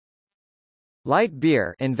Light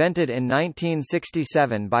beer, invented in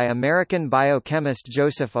 1967 by American biochemist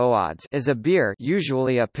Joseph Oads, is a beer,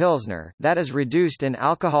 usually a pilsner, that is reduced in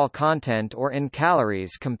alcohol content or in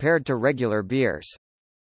calories compared to regular beers.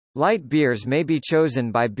 Light beers may be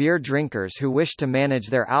chosen by beer drinkers who wish to manage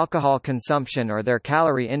their alcohol consumption or their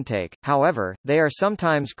calorie intake, however, they are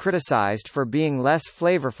sometimes criticized for being less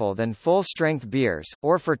flavorful than full-strength beers,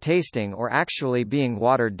 or for tasting or actually being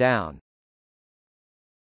watered down.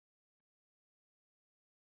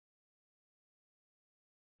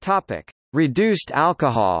 Topic: Reduced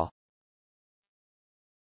alcohol.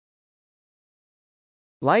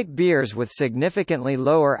 Light beers with significantly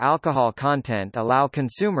lower alcohol content allow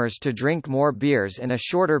consumers to drink more beers in a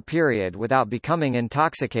shorter period without becoming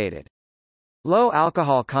intoxicated. Low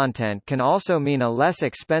alcohol content can also mean a less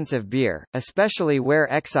expensive beer, especially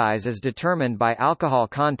where excise is determined by alcohol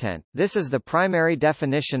content. This is the primary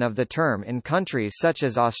definition of the term in countries such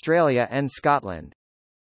as Australia and Scotland.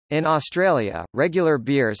 In Australia, regular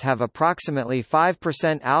beers have approximately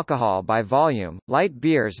 5% alcohol by volume, light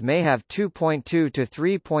beers may have 2.2 to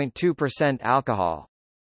 3.2% alcohol.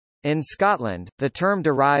 In Scotland, the term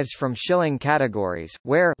derives from shilling categories,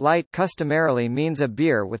 where light customarily means a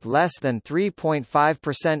beer with less than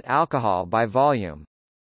 3.5% alcohol by volume.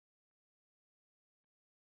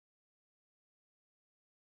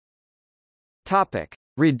 Topic: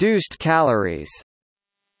 Reduced calories.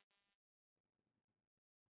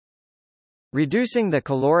 Reducing the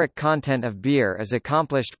caloric content of beer is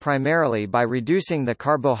accomplished primarily by reducing the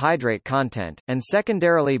carbohydrate content, and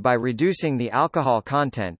secondarily by reducing the alcohol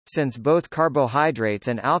content, since both carbohydrates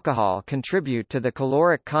and alcohol contribute to the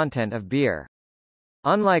caloric content of beer.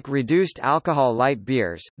 Unlike reduced alcohol light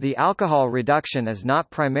beers, the alcohol reduction is not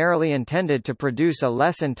primarily intended to produce a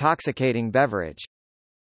less intoxicating beverage.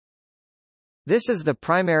 This is the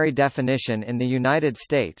primary definition in the United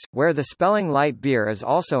States, where the spelling light beer is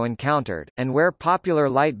also encountered, and where popular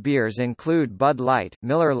light beers include Bud Light,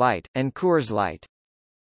 Miller Lite, and Coors Light.